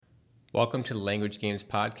Welcome to the Language Games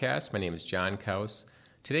Podcast. My name is John Kaus.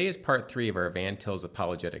 Today is part 3 of our Van Til's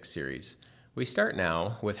Apologetic series. We start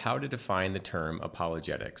now with how to define the term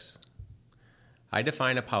apologetics. I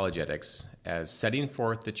define apologetics as setting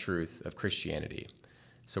forth the truth of Christianity.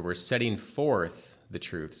 So we're setting forth the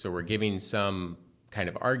truth. So we're giving some kind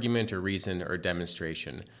of argument or reason or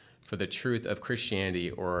demonstration for the truth of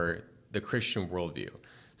Christianity or the Christian worldview.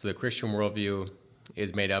 So the Christian worldview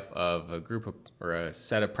is made up of a group of, or a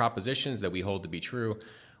set of propositions that we hold to be true.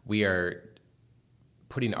 We are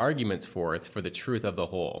putting arguments forth for the truth of the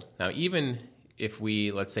whole. Now, even if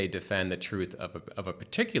we, let's say, defend the truth of a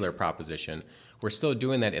particular proposition, we're still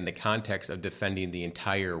doing that in the context of defending the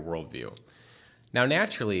entire worldview. Now,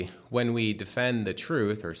 naturally, when we defend the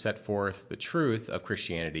truth or set forth the truth of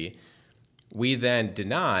Christianity, we then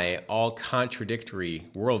deny all contradictory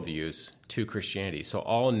worldviews to Christianity. So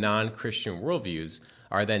all non-Christian worldviews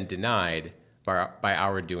are then denied by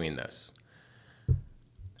our doing this.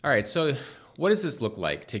 All right, so what does this look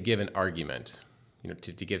like to give an argument,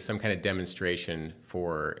 to give some kind of demonstration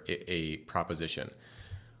for a proposition?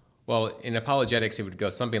 Well, in apologetics, it would go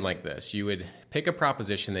something like this. You would pick a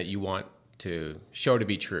proposition that you want to show to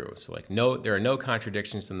be true. So like, no, there are no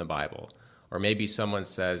contradictions in the Bible. Or maybe someone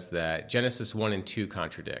says that Genesis 1 and 2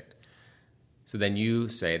 contradict. So then you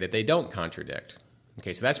say that they don't contradict.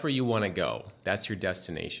 Okay, so that's where you want to go. That's your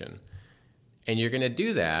destination. And you're going to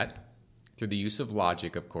do that through the use of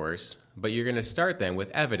logic, of course, but you're going to start then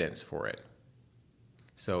with evidence for it.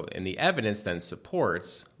 So, and the evidence then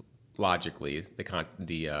supports, logically,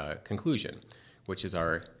 the conclusion, which is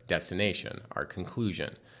our destination, our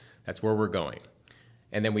conclusion. That's where we're going.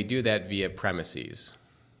 And then we do that via premises.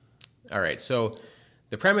 All right, so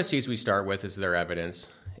the premises we start with is our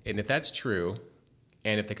evidence, and if that's true,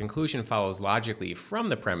 and if the conclusion follows logically from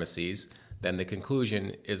the premises, then the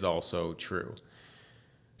conclusion is also true.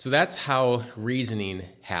 So that's how reasoning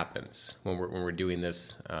happens when we're doing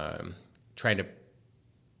this, trying to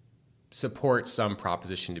support some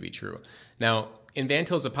proposition to be true. Now, in Van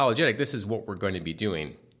Til's Apologetic, this is what we're going to be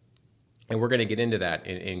doing, and we're going to get into that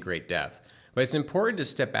in great depth. But it's important to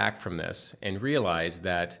step back from this and realize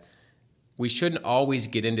that we shouldn't always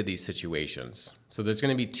get into these situations. So there's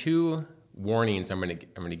going to be two warnings I'm going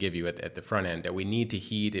to give you at the front end that we need to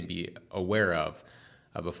heed and be aware of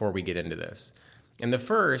before we get into this. And the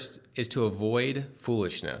first is to avoid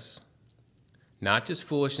foolishness. Not just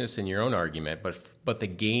foolishness in your own argument, but the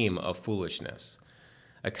game of foolishness.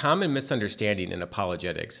 A common misunderstanding in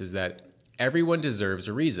apologetics is that everyone deserves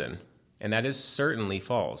a reason, and that is certainly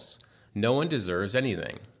false. No one deserves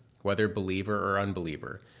anything, whether believer or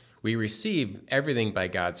unbeliever. We receive everything by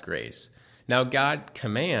God's grace. Now, God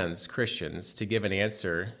commands Christians to give an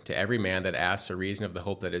answer to every man that asks a reason of the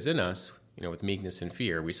hope that is in us, with meekness and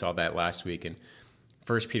fear. We saw that last week in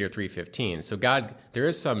 1 Peter 3:15. So there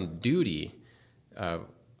is some duty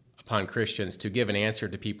upon Christians to give an answer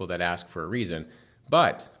to people that ask for a reason.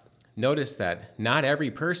 But notice that not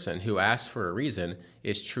every person who asks for a reason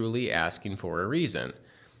is truly asking for a reason.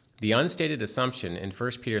 The unstated assumption in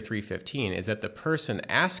 1 Peter 3:15 is that the person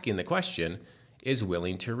asking the question is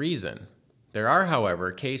willing to reason. There are,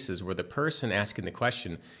 however, cases where the person asking the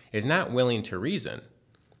question is not willing to reason,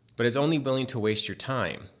 but is only willing to waste your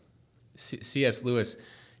time. C.S. Lewis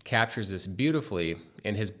captures this beautifully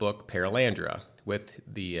in his book Perelandra with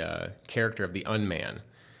the character of the unman.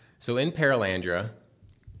 So in Perelandra,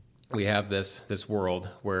 we have this world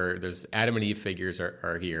where there's Adam and Eve figures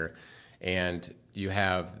are here, and you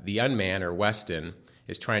have the unman, or Weston,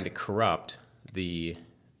 is trying to corrupt the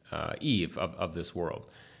Eve of this world.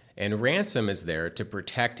 And Ransom is there to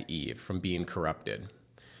protect Eve from being corrupted.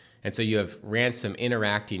 And so you have Ransom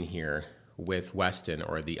interacting here with Weston,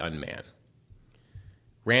 or the unman.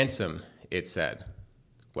 Ransom, it said.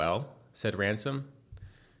 Well, said Ransom.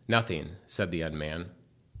 Nothing, said the unman.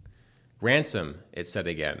 Ransom, it said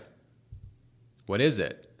again. What is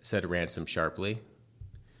it? Said Ransom sharply.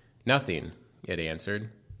 Nothing, it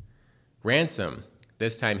answered. Ransom,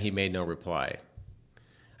 this time he made no reply.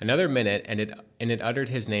 Another minute, and it uttered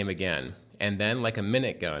his name again, and then, like a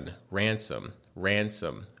minute gun, Ransom,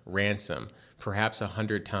 Ransom, Ransom, perhaps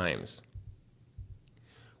 100 times.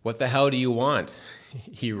 What the hell do you want?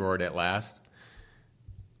 He roared at last.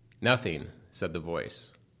 Nothing, said the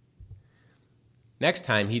voice. Next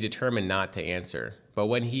time he determined not to answer, but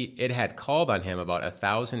when it had called on him about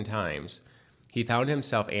 1,000 times, he found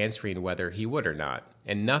himself answering whether he would or not,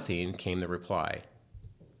 and nothing came the reply.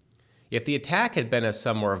 If the attack had been of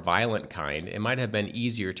some more violent kind, it might have been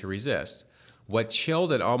easier to resist. What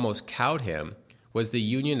chilled and almost cowed him was the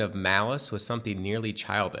union of malice with something nearly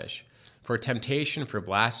childish. For temptation, for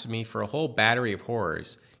blasphemy, for a whole battery of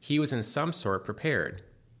horrors, he was in some sort prepared.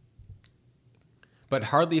 But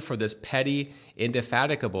hardly for this petty,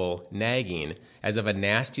 indefatigable nagging as of a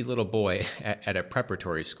nasty little boy at a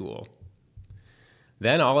preparatory school.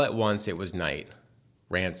 Then all at once it was night.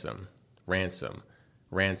 Ransom, ransom,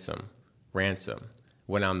 ransom, ransom,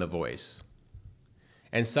 went on the voice.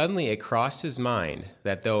 And suddenly it crossed his mind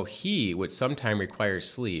that though he would sometime require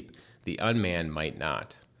sleep, the unman might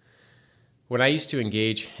not. When I used to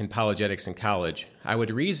engage in apologetics in college, I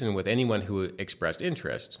would reason with anyone who expressed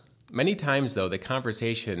interest. Many times, though, the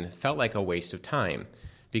conversation felt like a waste of time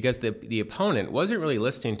because the opponent wasn't really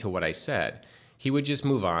listening to what I said. He would just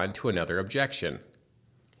move on to another objection.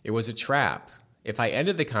 It was a trap. If I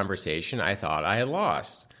ended the conversation, I thought I had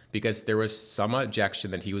lost because there was some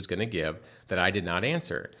objection that he was going to give that I did not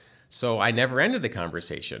answer. So I never ended the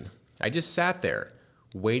conversation. I just sat there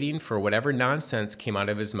waiting for whatever nonsense came out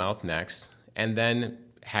of his mouth next and then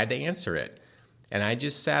had to answer it. And I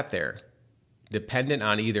just sat there, dependent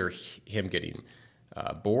on either him getting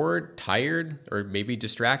bored, tired, or maybe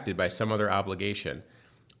distracted by some other obligation.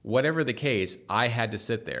 Whatever the case, I had to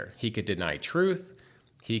sit there. He could deny truth.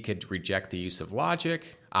 He could reject the use of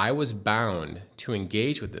logic. I was bound to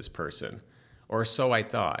engage with this person, or so I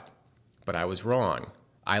thought. But I was wrong.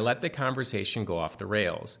 I let the conversation go off the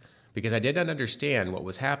rails because I did not understand what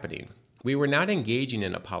was happening. We were not engaging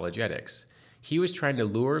in apologetics. He was trying to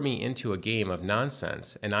lure me into a game of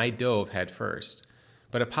nonsense, and I dove head first.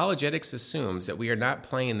 But apologetics assumes that we are not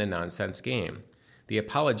playing the nonsense game. The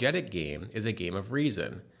apologetic game is a game of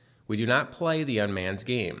reason. We do not play the unman's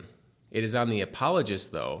game. It is on the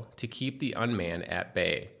apologist, though, to keep the unman at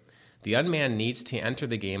bay. The unman needs to enter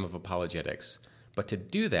the game of apologetics, but to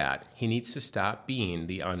do that, he needs to stop being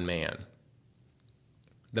the unman.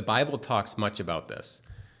 The Bible talks much about this.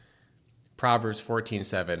 Proverbs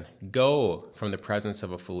 14:7, "Go from the presence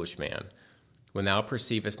of a foolish man, when thou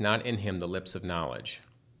perceivest not in him the lips of knowledge."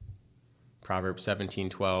 Proverbs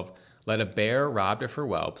 17:12, "Let a bear robbed of her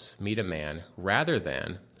whelps meet a man, rather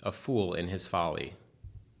than a fool in his folly."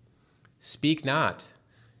 Speak not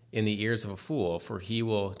in the ears of a fool, for he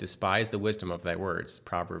will despise the wisdom of thy words.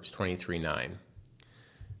 Proverbs 23:9.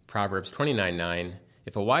 Proverbs 29:9,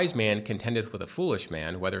 "If a wise man contendeth with a foolish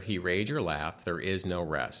man, whether he rage or laugh, there is no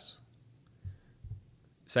rest."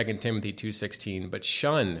 2 Timothy 2:16, "But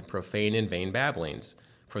shun profane and vain babblings,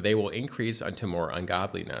 for they will increase unto more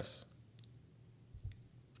ungodliness."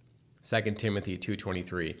 2 Timothy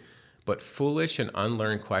 2:23, "But foolish and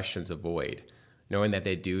unlearned questions avoid, knowing that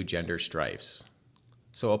they do gender strifes."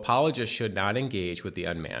 So apologists should not engage with the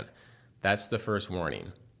unman. That's the first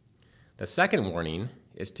warning. The second warning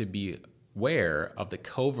is to beware of the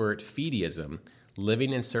covert fideism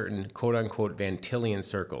living in certain quote-unquote Vantillian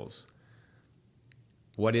circles.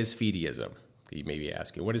 What is fideism? You may be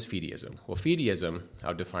asking, what is fideism? Well, fideism,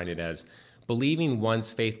 I'll define it as believing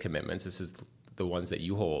one's faith commitments, this is the ones that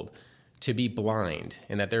you hold, to be blind,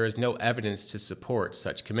 and that there is no evidence to support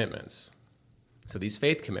such commitments. So these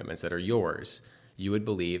faith commitments that are yours, you would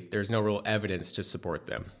believe there's no real evidence to support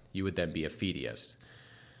them. You would then be a fideist.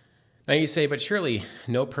 Now you say, but surely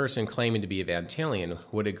no person claiming to be a Vantillian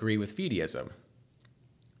would agree with fideism.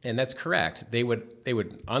 And that's correct. They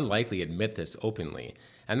would unlikely admit this openly.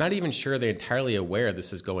 I'm not even sure they're entirely aware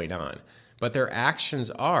this is going on. But their actions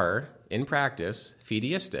are, in practice,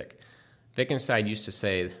 fideistic. Wittgenstein used to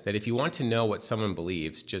say that if you want to know what someone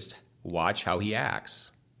believes, just watch how he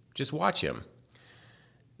acts. Just watch him.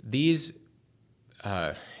 These,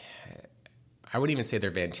 I wouldn't even say they're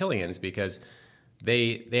Vantillians because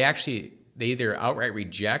they either outright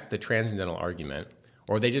reject the transcendental argument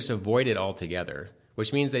or they just avoid it altogether,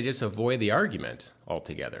 which means they just avoid the argument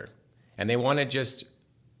altogether. And they want to just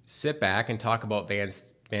sit back and talk about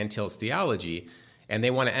Van Til's theology, and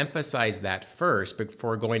they want to emphasize that first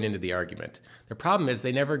before going into the argument. The problem is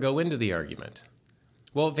they never go into the argument.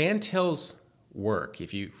 Well, Van Til's work,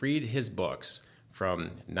 if you read his books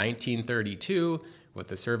from 1932 with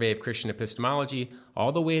the Survey of Christian Epistemology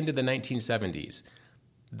all the way into the 1970s,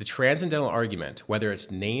 the transcendental argument, whether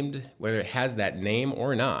it has that name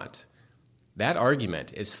or not, that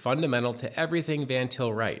argument is fundamental to everything Van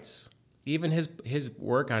Til writes. Even his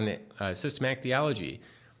work on systematic theology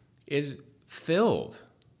is filled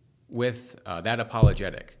with that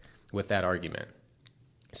apologetic, with that argument.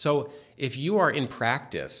 So if you are in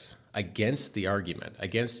practice against the argument,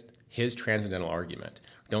 against his transcendental argument,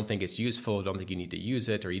 don't think it's useful, don't think you need to use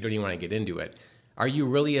it, or you don't even want to get into it, are you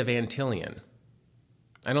really a Van Tillian?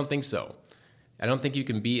 I don't think so. I don't think you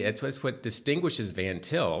can be. It's what distinguishes Van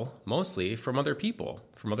Til mostly from other people,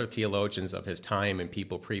 from other theologians of his time and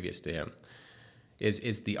people previous to him,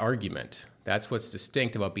 is the argument. That's what's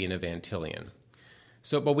distinct about being a Van Tillian.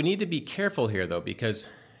 But we need to be careful here, though, because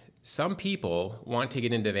some people want to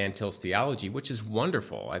get into Van Til's theology, which is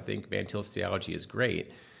wonderful. I think Van Til's theology is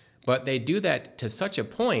great. But they do that to such a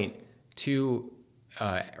point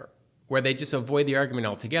where they just avoid the argument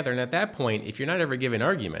altogether. And at that point, if you're not ever giving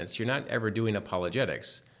arguments, you're not ever doing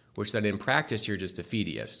apologetics, which then in practice, you're just a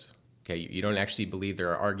fideist. Okay, you don't actually believe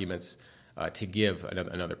there are arguments to give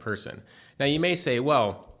another person. Now, you may say,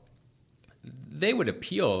 well, they would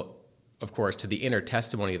appeal, of course, to the inner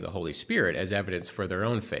testimony of the Holy Spirit as evidence for their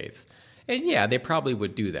own faith. And yeah, they probably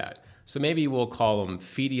would do that. So maybe we'll call them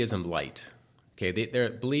fideism light. Okay, they're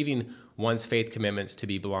believing one's faith commitments to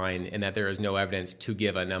be blind and that there is no evidence to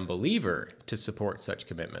give an unbeliever to support such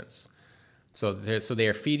commitments. So they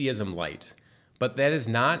are fideism light. But that is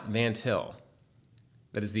not Van Til.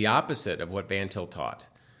 That is the opposite of what Van Til taught.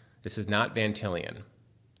 This is not Van Tilian.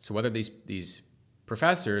 So whether these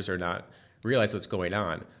professors or not realize what's going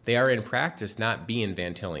on, they are in practice not being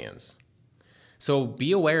Van Tilians. So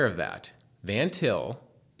be aware of that. Van Til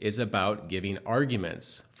is about giving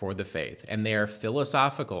arguments for the faith, and they are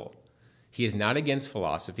philosophical. He is not against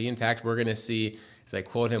philosophy. In fact, we're going to see, as I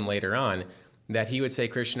quote him later on, that he would say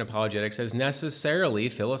Christian apologetics is necessarily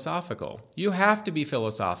philosophical. You have to be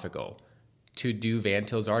philosophical to do Van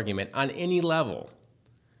Til's argument on any level.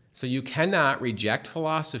 So you cannot reject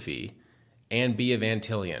philosophy and be a Van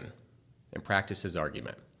Tilian and practice his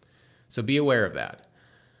argument. So be aware of that.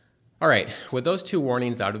 All right, with those two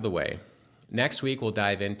warnings out of the way, next week we'll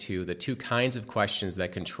dive into the two kinds of questions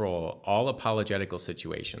that control all apologetical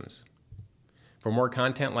situations. For more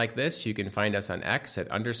content like this, you can find us on X at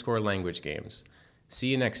 _language games. See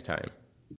you next time.